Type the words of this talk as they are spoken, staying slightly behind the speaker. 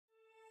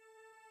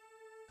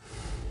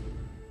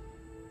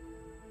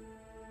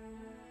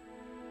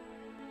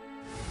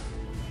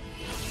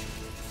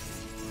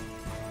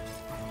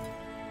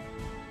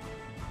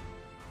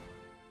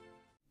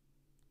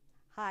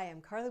Hi, I'm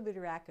Carla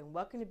Butorac and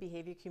welcome to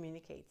Behavior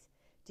Communicates.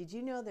 Did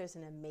you know there's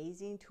an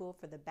amazing tool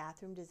for the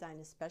bathroom design,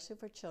 especially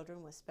for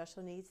children with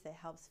special needs, that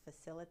helps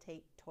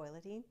facilitate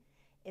toileting?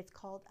 It's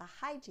called a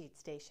Hygiene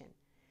Station.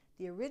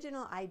 The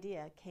original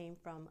idea came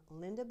from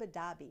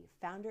Bidabe,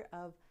 founder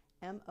of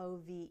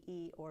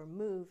M.O.V.E or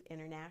M.O.V.E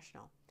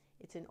International.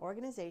 It's an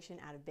organization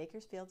out of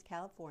Bakersfield,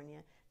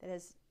 California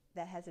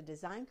that has a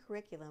design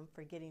curriculum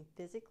for getting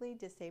physically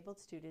disabled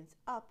students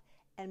up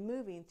and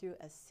moving through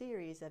a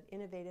series of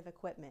innovative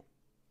equipment.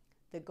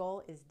 The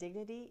goal is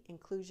dignity,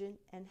 inclusion,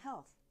 and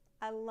health.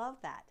 I love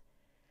that.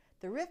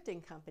 The Rifting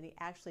Company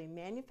actually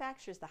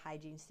manufactures the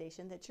Hygiene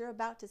Station that you're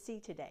about to see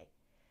today.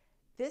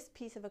 This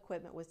piece of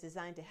equipment was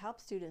designed to help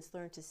students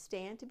learn to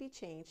stand to be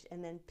changed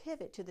and then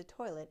pivot to the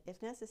toilet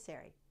if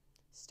necessary.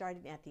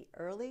 Starting at the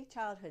early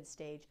childhood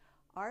stage,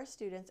 our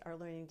students are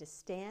learning to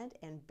stand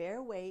and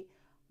bear weight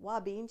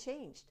while being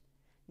changed.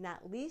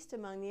 Not least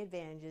among the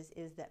advantages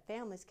is that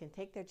families can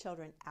take their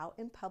children out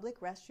in public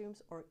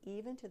restrooms or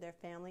even to their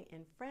family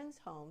and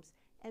friends' homes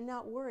and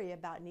not worry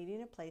about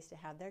needing a place to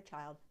have their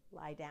child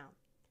lie down.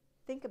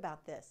 Think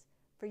about this.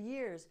 For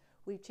years,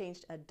 we've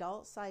changed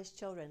adult-sized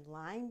children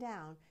lying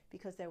down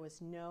because there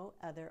was no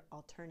other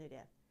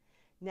alternative.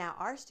 Now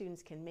our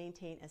students can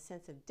maintain a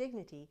sense of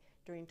dignity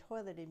during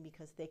toileting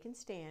because they can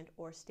stand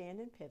or stand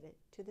and pivot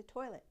to the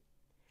toilet.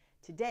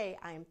 Today,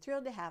 I am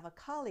thrilled to have a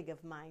colleague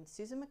of mine,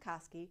 Susan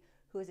McCoskey,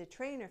 who is a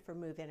trainer for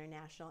M.O.V.E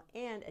International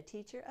and a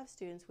teacher of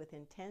students with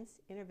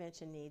intense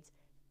intervention needs,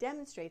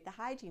 demonstrate the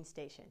Hygiene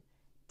Station.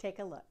 Take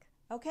a look.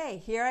 Okay,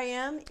 here I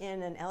am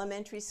in an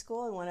elementary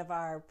school in one of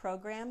our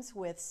programs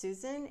with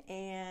Susan,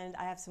 and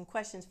I have some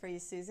questions for you,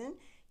 Susan.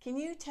 Can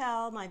you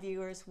tell my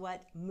viewers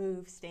what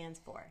M.O.V.E stands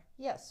for?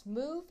 Yes,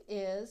 M.O.V.E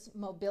is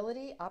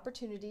Mobility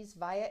Opportunities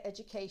via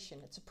Education.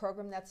 It's a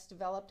program that's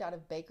developed out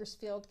of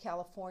Bakersfield,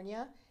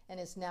 California,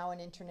 and is now an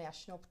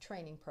international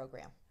training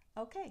program.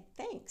 Okay,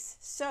 thanks.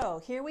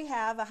 So here we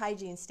have a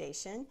hygiene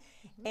station,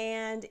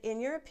 and in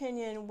your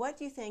opinion, what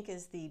do you think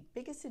is the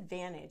biggest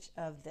advantage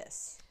of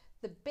this?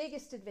 The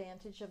biggest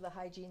advantage of the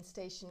hygiene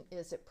station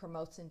is it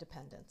promotes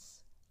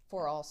independence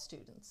for all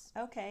students.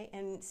 Okay,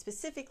 and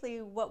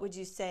specifically, what would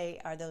you say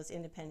are those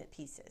independent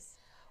pieces?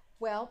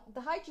 Well,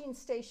 the hygiene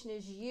station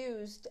is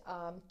used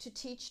to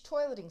teach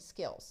toileting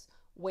skills,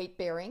 weight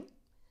bearing,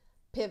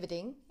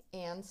 pivoting,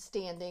 and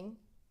standing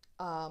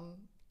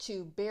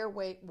to bear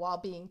weight while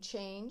being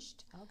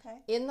changed,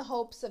 in the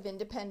hopes of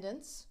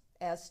independence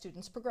as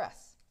students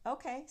progress.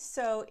 Okay,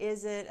 so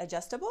is it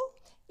adjustable?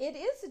 It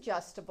is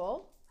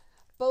adjustable,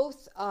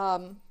 both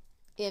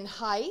in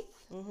height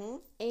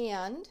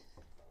and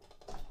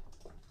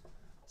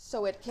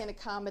so it can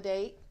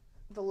accommodate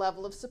the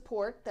level of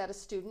support that a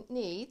student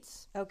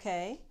needs.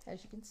 Okay.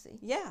 As you can see.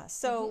 Yeah,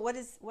 so what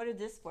are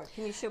this for?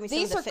 Can you show me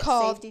These some of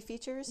the safety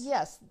features?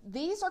 Yes,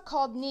 these are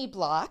called knee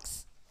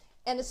blocks.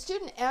 And a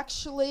student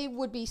actually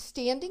would be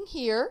standing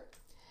here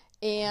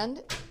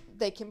and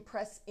they can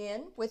press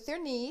in with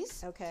their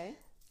knees. Okay.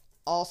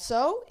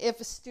 Also, if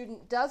a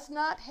student does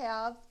not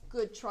have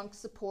good trunk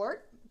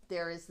support,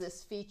 there is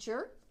this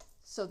feature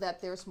so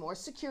that there's more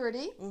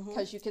security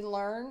because you can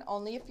learn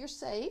only if you're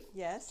safe.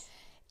 Yes.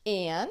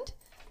 And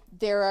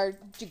there are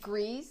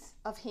degrees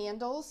of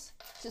handles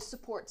to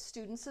support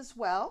students as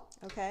well.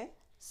 Okay.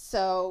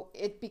 So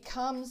it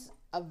becomes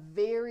a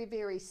very,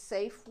 very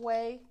safe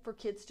way for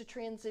kids to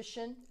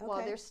transition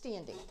while they're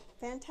standing.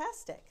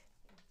 Fantastic.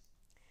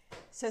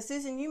 So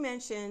Susan, you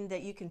mentioned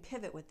that you can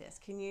pivot with this.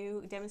 Can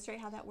you demonstrate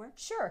how that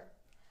works? Sure.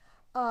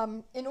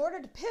 In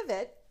order to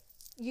pivot,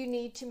 you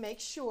need to make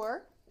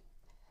sure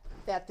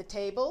that the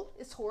table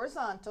is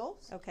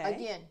horizontal. Okay.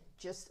 Again,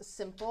 just a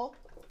simple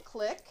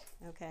click.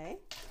 Okay.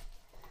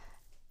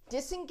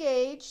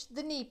 Disengage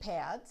the knee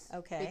pads.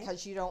 Okay.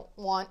 Because you don't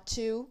want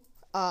to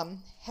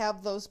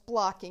have those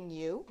blocking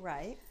you.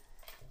 Right.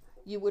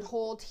 You would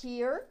hold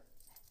here,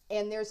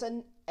 and there's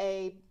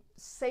a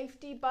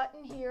safety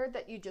button here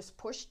that you just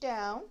push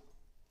down.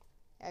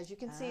 As you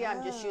can see,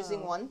 I'm just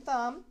using one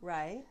thumb.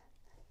 Right.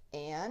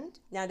 And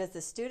now, does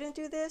the student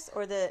do this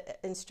or the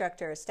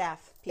instructor or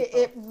staff people?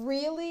 It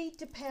really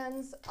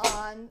depends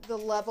on the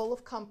level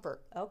of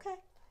comfort. Okay.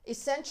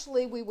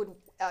 Essentially, we would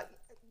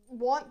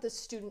want the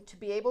student to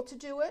be able to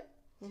do it.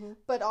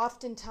 But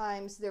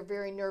oftentimes they're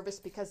very nervous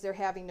because they're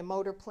having to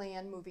motor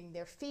plan moving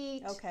their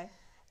feet. Okay.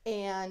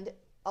 And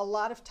a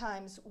lot of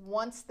times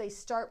once they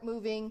start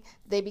moving,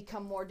 they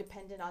become more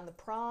dependent on the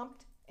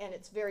prompt, and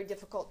it's very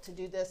difficult to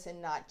do this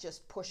and not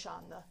just push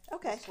on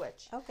the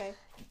switch. Okay.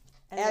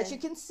 As you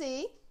can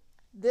see,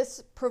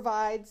 this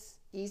provides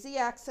easy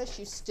access.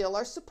 You still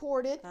are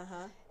supported,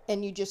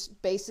 and you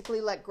just basically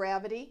let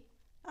gravity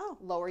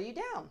lower you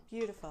down.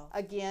 Beautiful.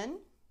 Again,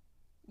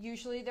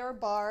 usually there are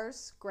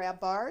bars, grab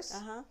bars,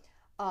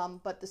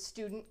 but the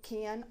student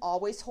can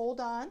always hold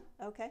on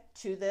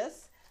to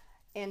this.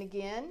 And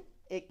again,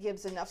 it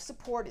gives enough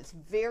support. It's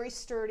very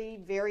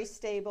sturdy, very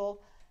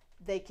stable.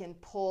 They can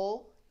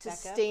pull to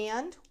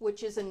stand,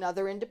 which is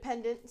another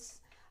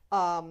independence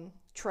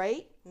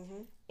trait,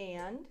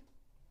 and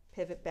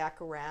pivot back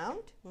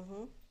around.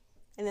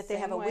 And if they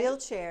have a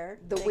wheelchair,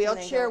 the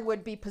wheelchair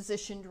would be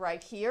positioned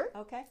right here.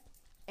 Okay.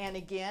 And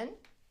again,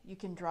 you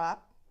can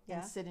drop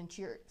and sit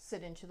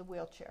into the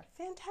wheelchair.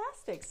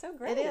 Fantastic. So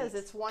great. It is.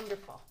 It's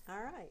wonderful.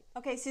 All right.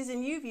 Okay,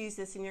 Susan, you've used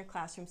this in your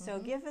classroom. So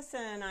give us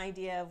an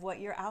idea of what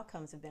your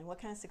outcomes have been.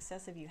 What kind of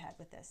success have you had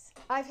with this?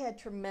 I've had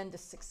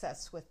tremendous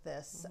success with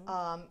this.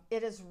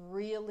 It has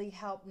really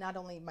helped not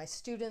only my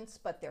students,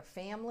 but their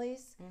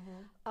families.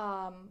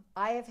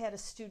 I have had a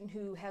student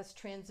who has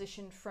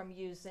transitioned from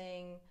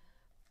using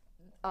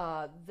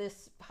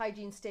this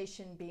hygiene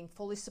station being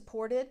fully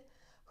supported,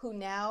 who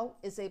now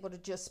is able to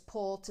just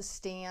pull to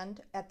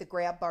stand at the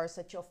grab bars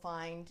that you'll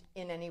find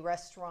in any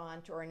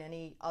restaurant or in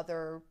any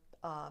other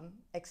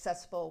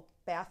accessible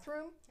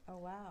bathroom. Oh,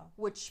 wow.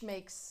 Which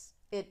makes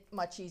it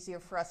much easier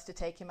for us to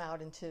take him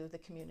out into the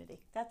community.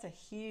 That's a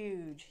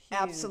huge, huge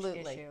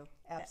Absolutely. issue.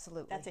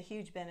 Absolutely. That's a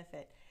huge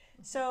benefit.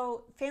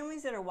 So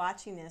families that are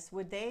watching this,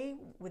 would they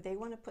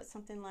want to put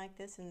something like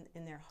this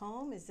in their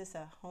home? Is this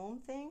a home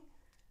thing?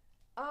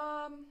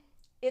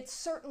 It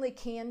certainly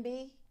can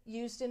be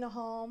used in a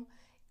home.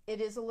 It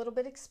is a little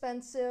bit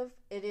expensive.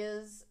 It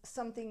is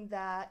something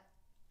that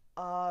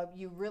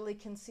you really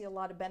can see a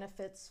lot of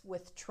benefits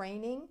with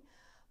training.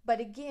 But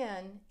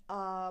again,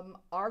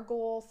 our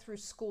goal through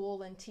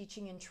school and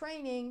teaching and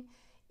training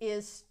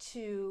is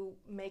to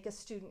make a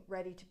student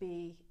ready to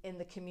be in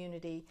the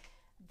community.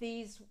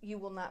 You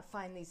will not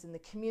find these in the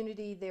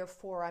community,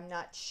 therefore I'm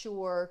not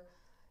sure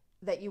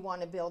that you want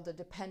to build a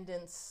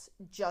dependence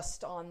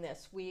just on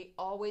this. We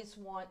always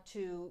want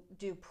to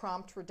do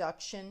prompt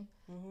reduction,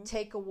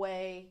 take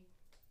away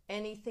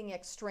anything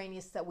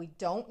extraneous that we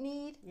don't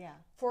need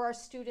for our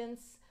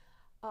students.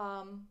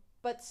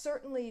 But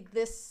certainly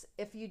this,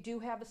 if you do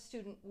have a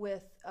student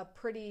with a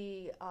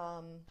pretty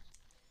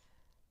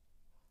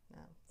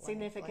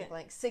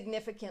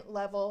significant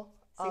level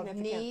of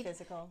need,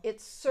 physical.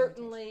 It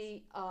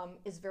certainly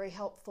is very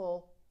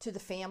helpful to the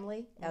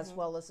family as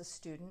well as a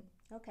student.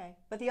 Okay,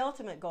 but the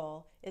ultimate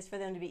goal is for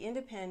them to be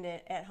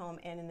independent at home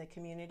and in the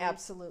community?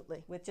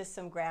 Absolutely. With just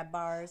some grab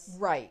bars?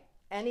 Right.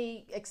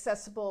 Any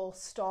accessible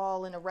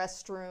stall in a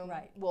restroom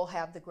will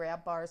have the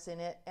grab bars in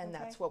it, and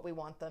that's what we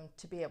want them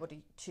to be able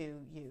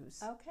to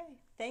use. Okay.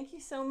 Thank you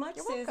so much,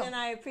 You're Susan. welcome.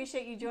 I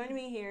appreciate you joining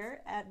me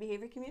here at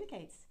Behavior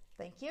Communicates.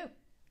 Thank you.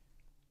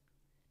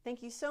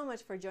 Thank you so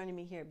much for joining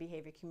me here at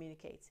Behavior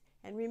Communicates.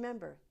 And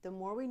remember, the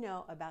more we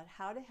know about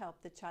how to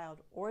help the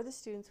child or the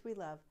students we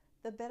love,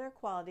 the better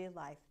quality of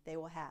life they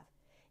will have.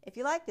 If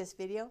you like this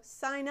video,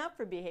 sign up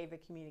for Behavior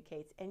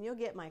Communicates and you'll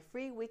get my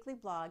free weekly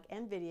blog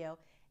and video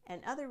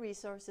and other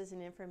resources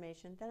and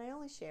information that I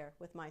only share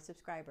with my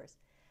subscribers.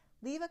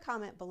 Leave a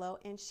comment below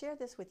and share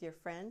this with your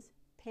friends,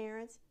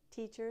 parents,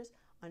 teachers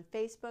on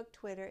Facebook,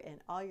 Twitter,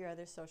 and all your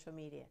other social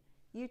media.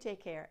 You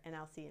take care and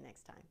I'll see you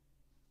next time.